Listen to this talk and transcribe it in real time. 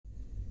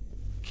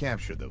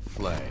Capture the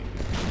flag.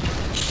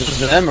 This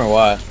is them or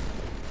what?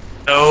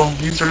 No,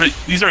 these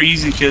are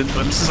easy, kids,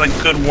 but this is like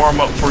good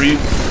warm up for you.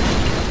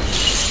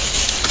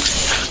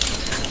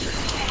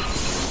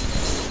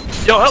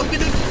 Yo, help me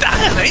to die,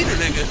 I hate her,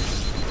 nigga.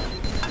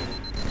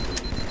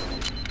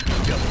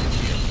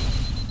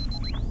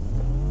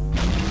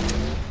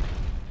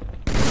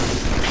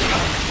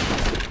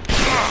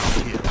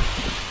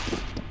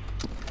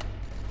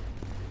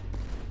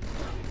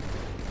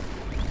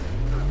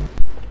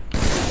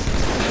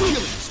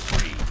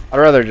 I'd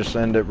rather just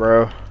end it,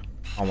 bro.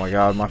 Oh my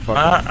god, my fucking.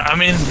 I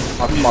mean,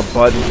 my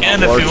button.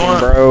 can if you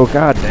want, bro.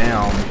 God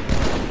damn.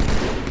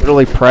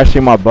 Literally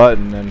pressing my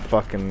button and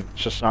fucking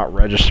it's just not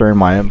registering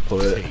my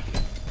input.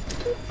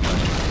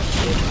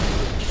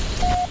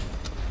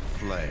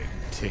 Flag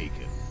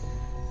taken.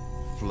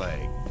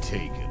 Flag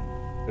taken.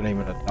 Couldn't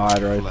even have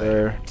died right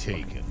there.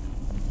 Taken.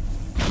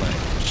 Flag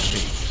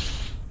taken.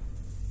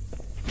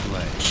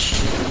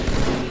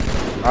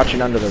 Flag.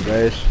 Crouching under the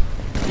base.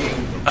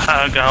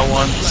 I got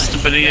one.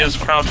 Stupid is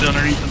crouching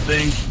underneath the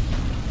thing.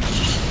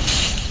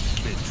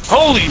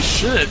 Holy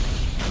shit!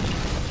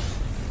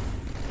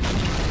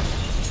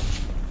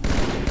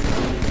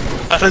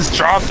 I just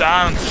dropped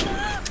down.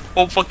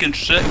 Whole fucking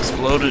shit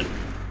exploded.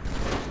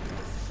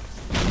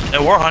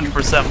 And we're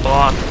 100%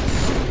 blocked.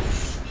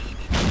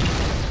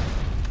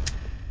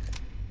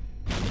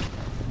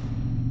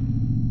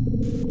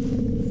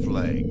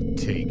 Flag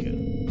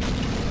taken.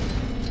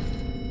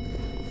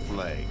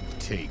 Flag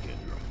taken.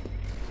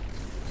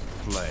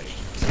 Flag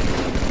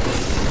taken.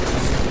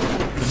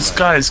 This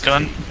guy's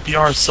gun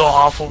BR is so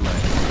awful.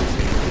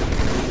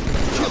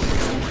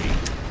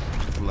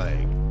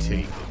 Flag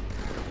taken.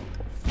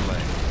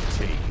 Flag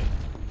taken.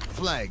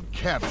 Flag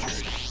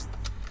captured.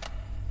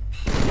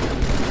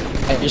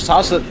 Hey, just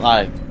toss it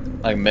like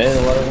mid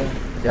or whatever.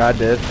 Yeah, I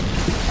did.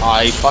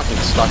 Aw, he fucking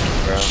stuck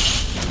it, bro.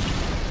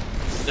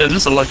 Yeah, this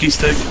is a lucky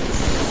stick.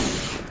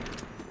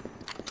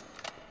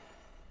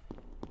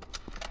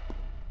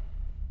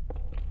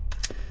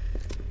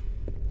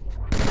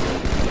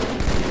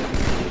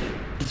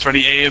 It's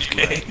ready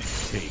AFK.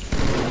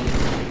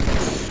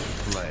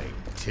 Flag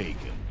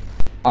taken.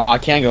 Oh, I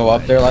can't go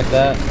up there like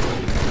that.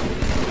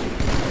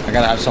 I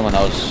gotta have someone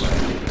else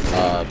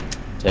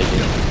take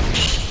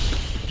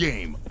it.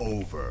 Game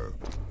over.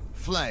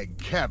 Flag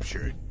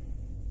captured.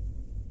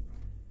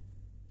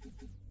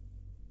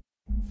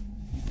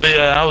 But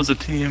yeah, that was a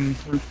team.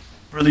 They're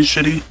really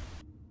shitty.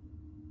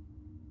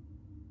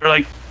 They're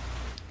like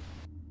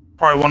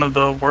probably one of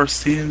the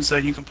worst teams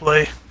that you can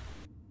play.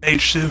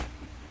 H2.